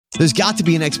There's got to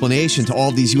be an explanation to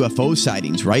all these UFO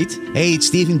sightings, right? Hey, it's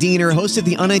Stephen Diener, host of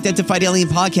the Unidentified Alien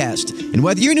Podcast. And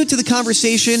whether you're new to the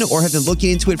conversation or have been looking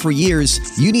into it for years,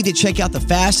 you need to check out the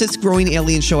fastest growing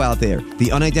alien show out there,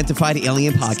 the Unidentified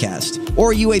Alien Podcast,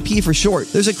 or UAP for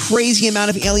short. There's a crazy amount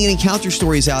of alien encounter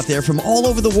stories out there from all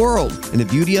over the world. And the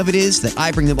beauty of it is that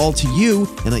I bring them all to you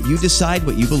and let you decide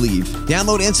what you believe.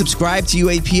 Download and subscribe to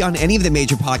UAP on any of the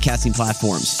major podcasting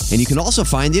platforms. And you can also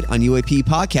find it on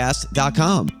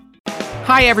UAPpodcast.com.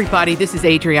 Hi, everybody. This is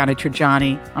Adriana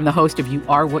Trajani. I'm the host of You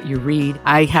Are What You Read.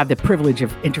 I have the privilege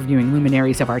of interviewing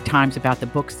luminaries of our times about the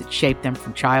books that shaped them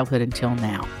from childhood until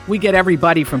now. We get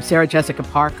everybody from Sarah Jessica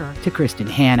Parker to Kristen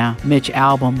Hanna, Mitch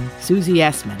Albom, Susie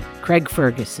Essman, Craig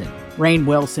Ferguson, Rainn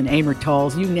Wilson, Amor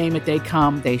Tolls, you name it, they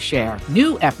come, they share.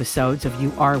 New episodes of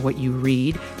You Are What You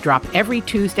Read drop every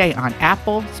Tuesday on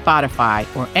Apple,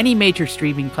 Spotify, or any major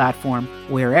streaming platform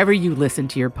wherever you listen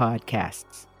to your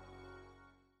podcasts.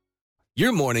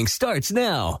 Your morning starts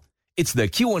now. It's the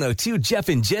Q102 Jeff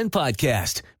and Jen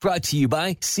podcast brought to you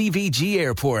by CVG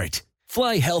Airport.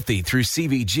 Fly healthy through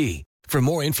CVG. For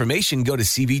more information, go to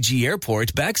CVG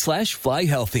Airport /fly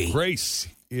healthy. Grace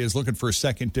is looking for a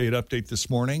second date update this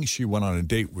morning. She went on a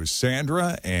date with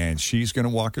Sandra, and she's going to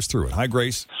walk us through it. Hi,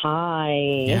 Grace.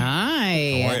 Hi.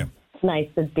 Hi. How are you? It's nice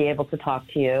to be able to talk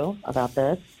to you about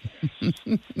this.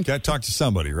 Got to talk to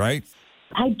somebody, right?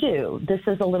 I do. This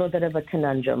is a little bit of a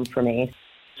conundrum for me.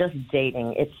 Just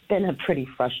dating. It's been a pretty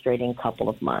frustrating couple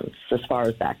of months as far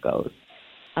as that goes.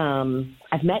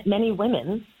 I've met many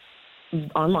women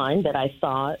online that I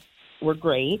thought were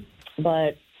great,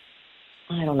 but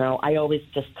I don't know. I always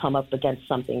just come up against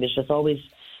something. There's just always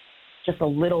just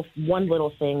one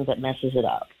little thing that messes it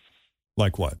up.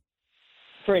 Like what?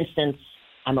 For instance,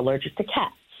 I'm allergic to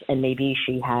cats, and maybe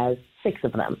she has 6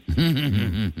 of them.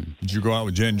 Did you go out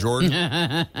with Jen Jordan?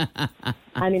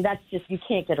 I mean, that's just, you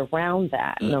can't get around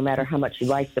that, no matter how much you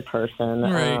like the person.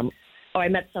 Right. I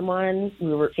met someone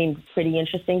who seemed pretty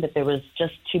interesting, but there was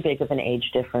just too big of an age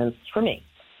difference for me.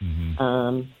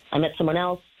 Mm-hmm. I met someone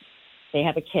else. They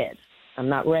have a kid. I'm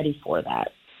not ready for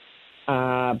that.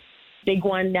 Big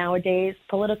one nowadays,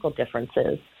 political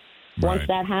differences. Once Right.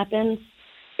 that happens,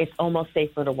 it's almost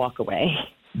safer to walk away.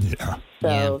 Yeah.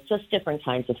 So just different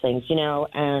kinds of things,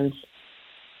 and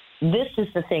this is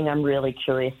the thing I'm really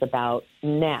curious about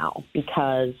now,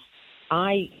 because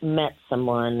I met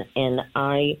someone and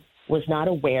I was not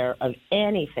aware of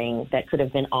anything that could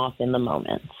have been off in the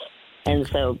moment. And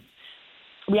so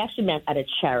we actually met at a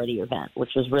charity event,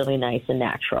 which was really nice and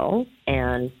natural,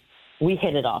 and we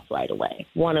hit it off right away.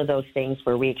 One of those things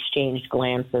where we exchanged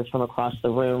glances from across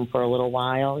the room for a little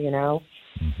while,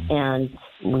 and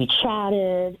we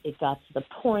chatted. It got to the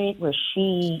point where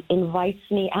she invites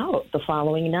me out the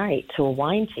following night to a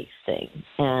wine tasting.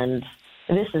 And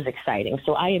this is exciting.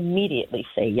 So I immediately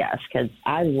say yes, because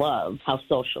I love how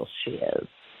social she is.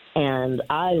 And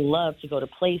I love to go to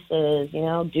places,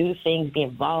 do things, be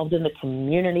involved in the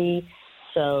community.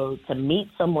 So to meet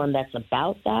someone that's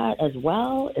about that as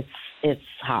well, it's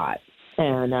hot.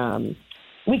 And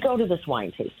we go to this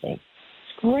wine tasting.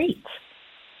 It's great.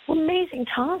 Amazing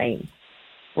time.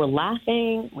 We're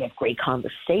laughing. We have great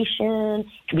conversation.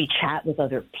 We chat with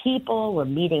other people. We're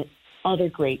meeting other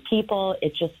great people.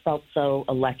 It just felt so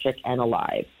electric and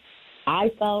alive. I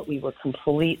felt we were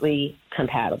completely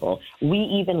compatible. We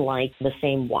even liked the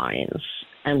same wines,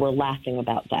 and we're laughing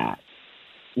about that.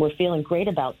 We're feeling great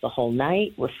about the whole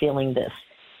night. We're feeling this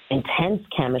intense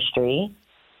chemistry.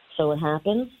 So what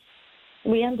happens?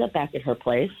 We end up back at her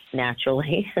place,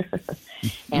 naturally.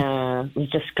 And it was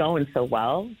just going so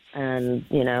well. And,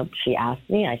 she asked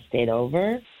me. I stayed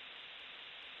over.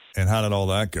 And how did all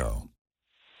that go?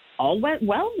 All went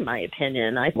well, in my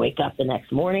opinion. I wake up the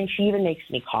next morning. She even makes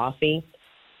me coffee.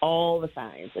 All the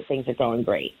signs that things are going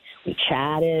great. We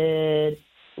chatted.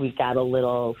 We got a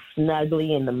little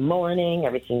snuggly in the morning.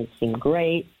 Everything seemed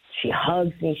great. She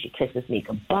hugs me. She kisses me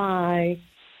goodbye.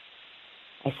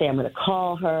 I say I'm going to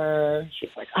call her.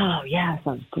 She's like, oh, yeah,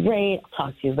 sounds great. I'll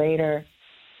talk to you later.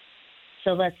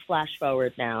 So let's flash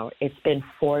forward now. It's been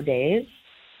 4 days,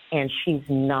 and she's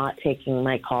not taking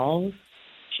my calls.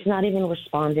 She's not even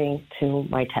responding to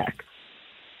my texts.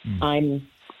 I'm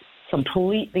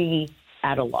completely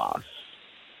at a loss.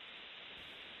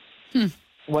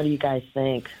 What do you guys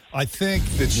think? I think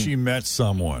that she met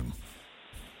someone,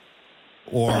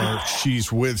 or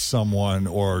she's with someone,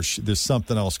 or there's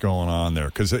something else going on there,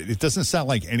 because it doesn't sound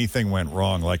like anything went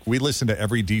wrong. Like, we listened to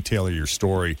every detail of your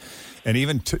story, and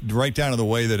even right down to the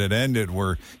way that it ended,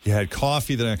 where you had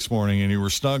coffee the next morning and you were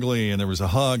snuggly and there was a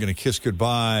hug and a kiss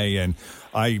goodbye, and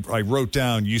I wrote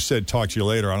down, you said talk to you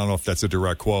later. I don't know if that's a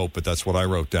direct quote, but that's what I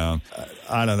wrote down.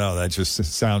 I don't know. That just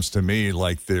sounds to me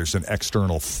like there's an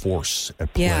external force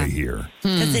at play here.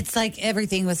 Because it's like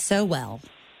everything was so well.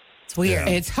 It's weird.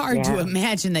 It's hard to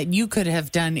imagine that you could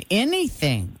have done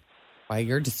anything by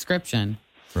your description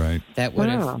Right. that would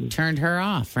have turned her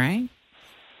off, right?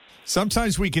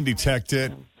 Sometimes we can detect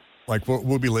it. Like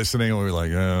we'll be listening and we'll be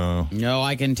like, oh. No,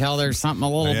 I can tell there's something a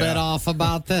little bit off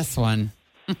about this one.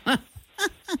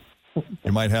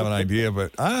 You might have an idea,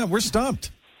 but we're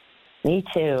stumped. Me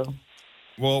too.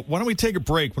 Well, why don't we take a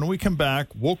break? When we come back,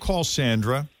 we'll call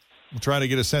Sandra. We'll try to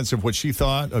get a sense of what she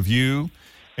thought of you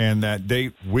and that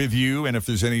date with you, and if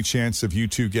there's any chance of you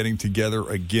two getting together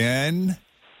again.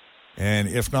 And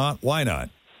if not, why not?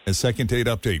 A second date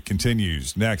update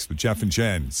continues next with Jeff and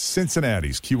Jen,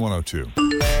 Cincinnati's Q102.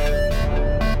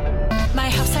 My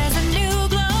house has a new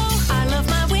glow. I love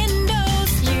my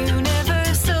windows.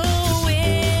 Universal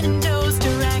Windows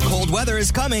Direct. Cold weather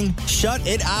is coming. Shut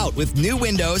it out with new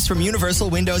windows from Universal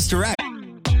Windows Direct.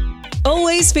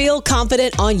 Always feel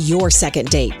confident on your second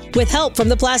date. With help from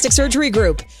the Plastic Surgery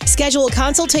Group. Schedule a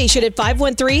consultation at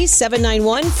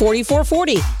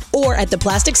 513-791-4440 or at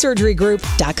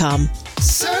theplasticsurgerygroup.com.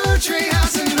 Surgery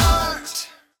has an art.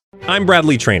 I'm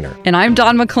Bradley Trainer. And I'm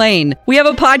Don McClain. We have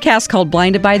a podcast called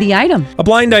Blinded by the Item. A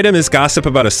blind item is gossip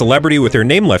about a celebrity with their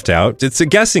name left out. It's a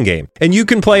guessing game, and you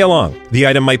can play along. The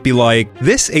item might be like,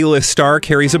 this A-list star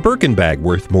carries a Birkin bag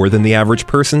worth more than the average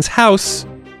person's house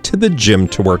to the gym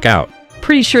to work out.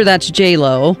 Pretty sure that's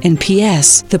J-Lo. And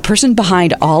P.S. the person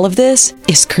behind all of this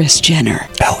is Kris Jenner,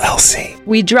 LLC.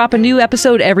 We drop a new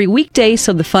episode every weekday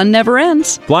so the fun never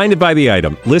ends. Blinded by the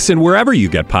Item. Listen wherever you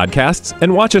get podcasts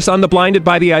and watch us on the Blinded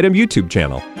by the Item YouTube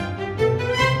channel.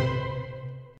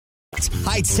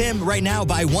 Hi, it's Tim. Right now,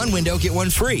 buy one window, get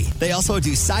one free. They also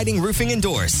do siding, roofing, and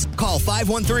doors. Call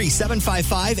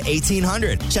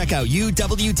 513-755-1800. Check out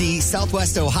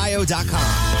uwdsouthwestohio.com.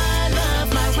 I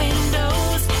love my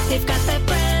windows. They've got that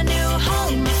brand new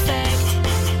home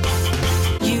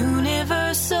effect.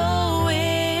 Universal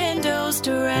Windows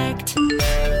Direct.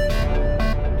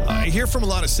 I hear from a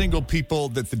lot of single people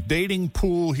that the dating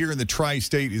pool here in the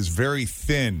tri-state is very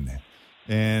thin.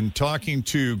 And talking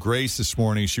to Grace this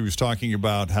morning, she was talking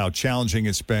about how challenging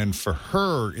it's been for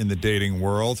her in the dating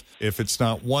world. If it's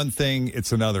not one thing,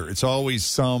 it's another. It's always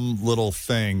some little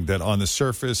thing that on the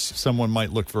surface, someone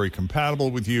might look very compatible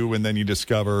with you, and then you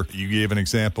discover, you gave an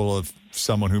example of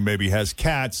someone who maybe has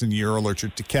cats and you're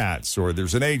allergic to cats, or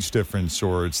there's an age difference,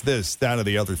 or it's this, that, or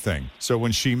the other thing. So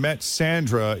when she met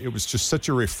Sandra, it was just such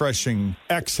a refreshing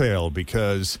exhale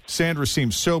because Sandra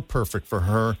seemed so perfect for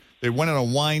her. They went on a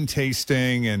wine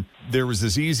tasting, and there was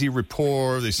this easy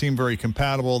rapport. They seemed very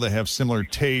compatible. They have similar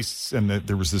tastes, and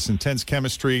there was this intense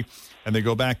chemistry. And they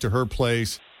go back to her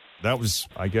place. That was,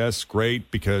 I guess,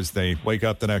 great because they wake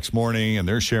up the next morning, and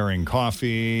they're sharing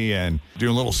coffee and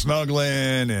doing a little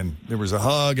snuggling. And there was a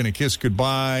hug and a kiss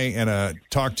goodbye and a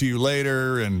talk to you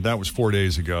later. And that was 4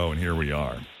 days ago, and here we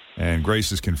are. And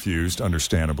Grace is confused,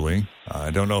 understandably. I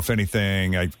don't know if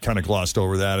anything, I kind of glossed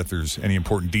over that, if there's any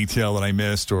important detail that I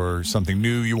missed or something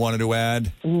new you wanted to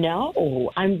add.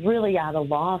 No, I'm really at a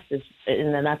loss,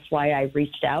 and then that's why I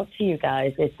reached out to you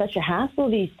guys. It's such a hassle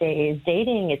these days.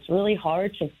 Dating, it's really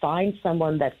hard to find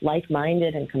someone that's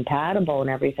like-minded and compatible and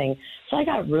everything. So I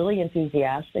got really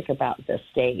enthusiastic about this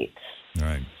date. All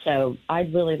right. So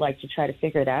I'd really like to try to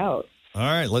figure it out. All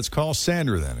right, let's call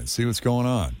Sandra then and see what's going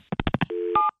on.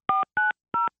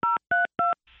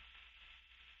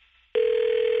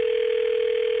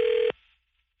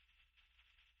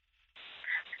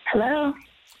 Hello?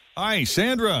 Hi,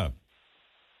 Sandra.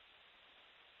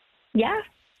 Yeah?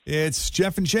 It's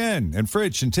Jeff and Jen and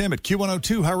Fritch and Tim at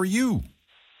Q102. How are you?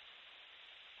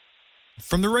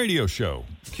 From the radio show,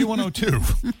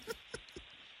 Q102.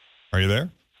 Are you there?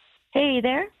 Hey, you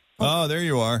there? Oh, there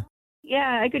you are.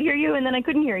 Yeah, I could hear you, and then I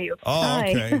couldn't hear you. Oh, Hi.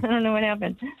 okay. I don't know what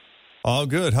happened. All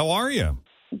good. How are you?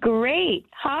 Great.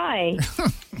 Hi.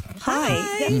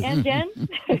 Hi. And Jen?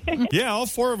 Yeah, all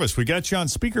four of us. We got you on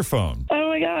speakerphone. Oh,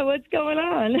 my God. What's going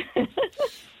on?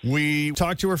 We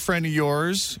talked to a friend of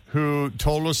yours who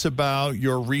told us about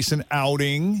your recent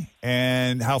outing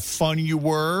and how fun you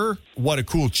were, what a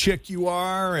cool chick you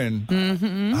are,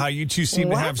 and how you two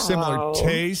seem to have similar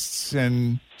tastes.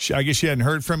 And I guess she hadn't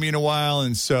heard from you in a while,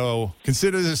 and so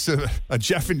consider this a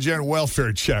Jeff and Jen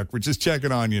welfare check. We're just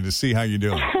checking on you to see how you're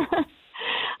doing.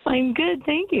 I'm good.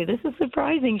 Thank you. This is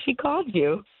surprising. She called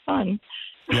you. Fun.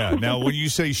 Yeah. Now, when you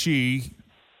say she,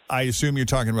 I assume you're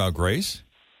talking about Grace?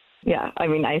 Yeah. I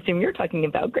mean, I assume you're talking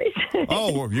about Grace.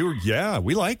 Oh, yeah.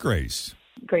 We like Grace.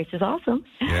 Grace is awesome.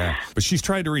 Yeah. But she's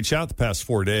tried to reach out the past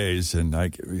 4 days, and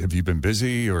have you been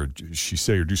busy, or did she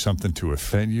say or do something to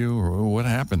offend you, or what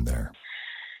happened there?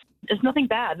 There's nothing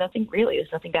bad. Nothing really.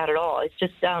 There's nothing bad at all. It's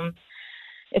just,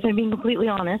 if I'm being completely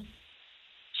honest,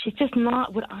 she's just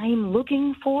not what I'm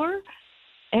looking for.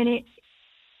 And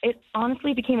it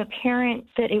honestly became apparent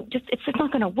that it's just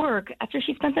not going to work. After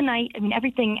she spent the night, I mean,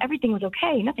 everything was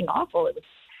okay. Nothing awful.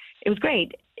 It was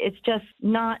great. It's just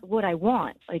not what I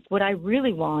want. Like, what I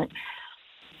really want,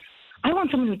 I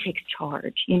want someone who takes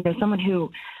charge.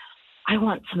 I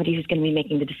want somebody who's going to be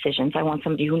making the decisions. I want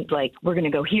somebody who, like, we're going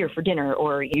to go here for dinner,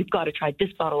 or you've got to try this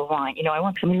bottle of wine. I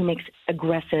want someone who makes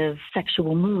aggressive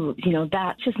sexual moves.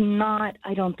 That's just not,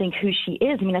 I don't think, who she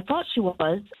is. I mean, I thought she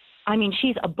was. I mean,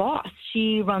 she's a boss.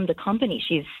 She runs a company.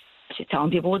 She's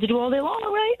telling people what to do all day long,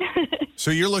 right?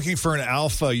 So you're looking for an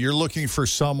alpha. You're looking for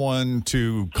someone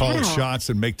to call the shots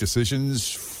and make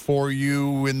decisions for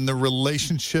you in the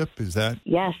relationship. Is that?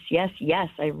 Yes.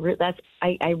 I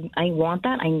want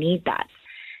that. I need that.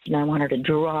 I want her to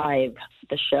drive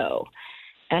the show,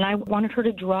 and I wanted her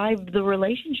to drive the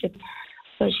relationship,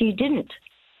 but she didn't.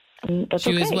 And that's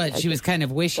she okay. was what? She was kind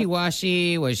of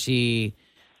wishy-washy. Was she?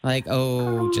 Like,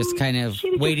 just kind of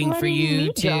waiting for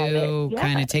you to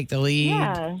kind of take the lead?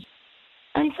 Yeah,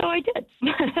 and so I did.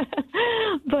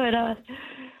 But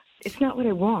it's not what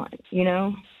I want,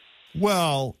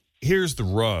 Well, here's the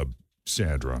rub,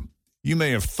 Sandra. You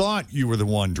may have thought you were the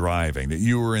one driving, that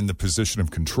you were in the position of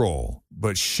control,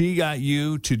 but she got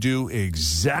you to do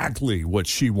exactly what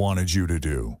she wanted you to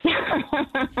do.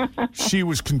 She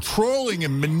was controlling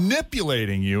and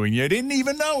manipulating you, and you didn't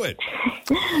even know it.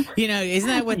 Isn't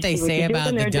that what they say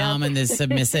about the dumb and the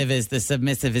submissive? Is the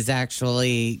submissive is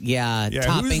actually,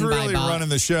 topping who's really running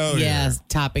the show? Yeah,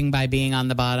 topping by being on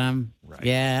the bottom. Right.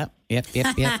 Yeah. Yep.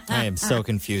 I am so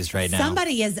confused right now.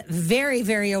 Somebody is very,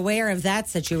 very aware of that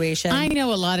situation. I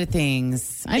know a lot of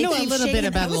things. I know a little bit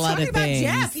about a lot of things.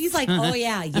 Jeff. He's like, oh,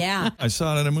 yeah. I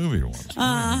saw it in a movie once.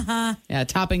 Uh-huh. Yeah,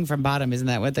 topping from bottom. Isn't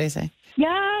that what they say?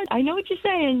 Yeah, I know what you're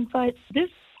saying, but this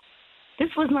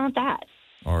was not that.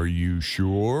 Are you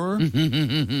sure?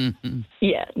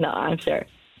 Yeah, no, I'm sure.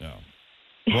 No.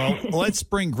 Well, let's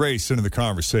bring Grace into the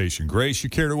conversation. Grace, you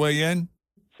care to weigh in?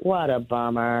 What a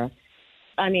bummer.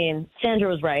 I mean, Sandra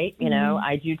was right.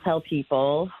 I do tell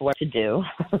people what to do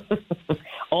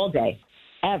all day,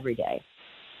 every day.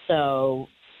 So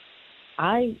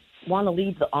I want to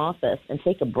leave the office and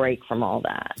take a break from all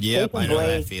that. Yep, I know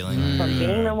that feeling. From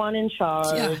being the one in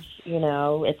charge.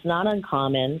 Yeah. It's not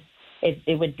uncommon.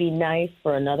 It would be nice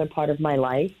for another part of my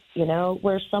life,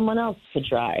 where someone else could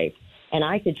drive and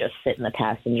I could just sit in the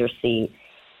passenger seat.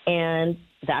 And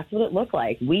that's what it looked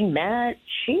like. We met.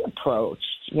 She approached.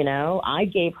 I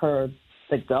gave her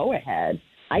the go-ahead.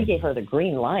 I gave her the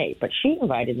green light, but she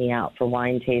invited me out for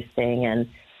wine tasting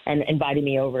and invited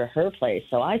me over to her place.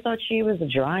 So I thought she was a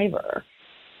driver.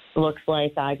 Looks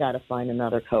like I got to find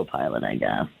another co-pilot, I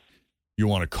guess. You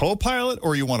want a co-pilot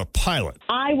or you want a pilot?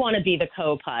 I want to be the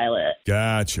co-pilot.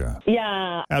 Gotcha.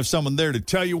 Yeah. Have someone there to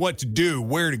tell you what to do,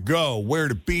 where to go, where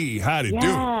to be, how to do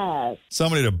it.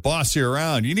 Somebody to boss you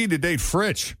around. You need to date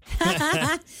Fritch.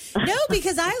 No,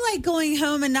 because I like going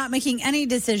home and not making any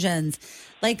decisions.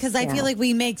 Because I feel like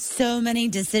we make so many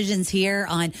decisions here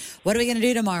on what are we going to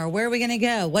do tomorrow? Where are we going to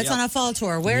go? What's on a fall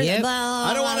tour? Where? Yep.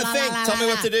 I don't want to think. Tell me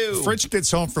what to do. Fritch gets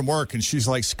home from work and she's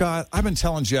like, Scott, I've been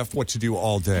telling Jeff what to do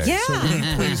all day. Yeah. So will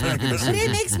you please make a decision? But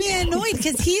it makes me annoyed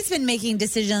because he's been making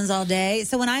decisions all day.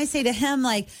 So when I say to him,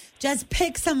 just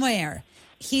pick somewhere,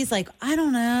 he's like, I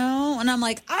don't know. And I'm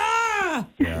like, ah!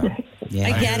 Yeah.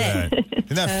 I get it.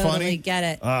 Isn't that totally funny? Get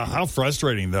it. How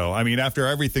frustrating, though. I mean, after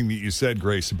everything that you said,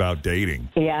 Grace, about dating.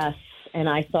 Yes, and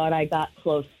I thought I got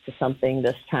close to something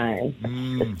this time.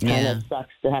 It kind of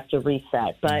sucks to have to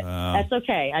reset, but that's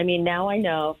okay. I mean, now I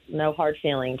know. No hard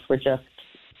feelings. We're just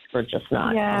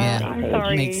not. Yeah, I'm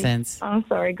sorry. Makes sense. I'm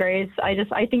sorry, Grace.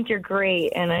 I think you're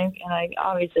great, and I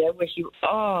obviously I wish you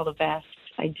all the best.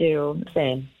 I do.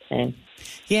 Same.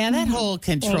 Yeah, that whole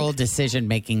control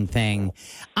decision-making thing.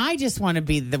 I just want to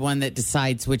be the one that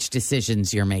decides which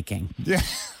decisions you're making. Yeah.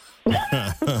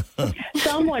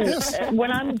 Someone, when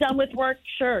I'm done with work,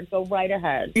 sure, go right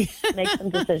ahead. Make some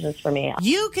decisions for me.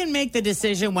 You can make the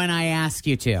decision when I ask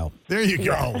you to. There you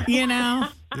go.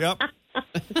 Yep.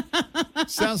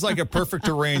 Sounds like a perfect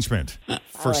arrangement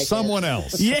for someone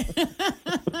else. Yeah.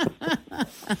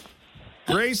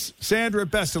 Grace, Sandra,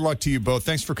 best of luck to you both.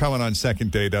 Thanks for coming on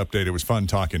Second Date Update. It was fun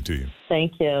talking to you.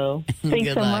 Thank you.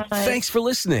 Thanks so much. Thanks for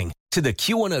listening. to the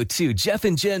Q102 Jeff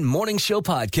and Jen Morning Show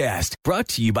podcast, brought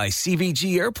to you by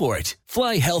CVG Airport.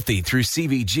 Fly healthy through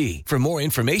CVG. For more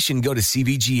information, go to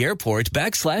CVG Airport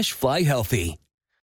 /fly healthy.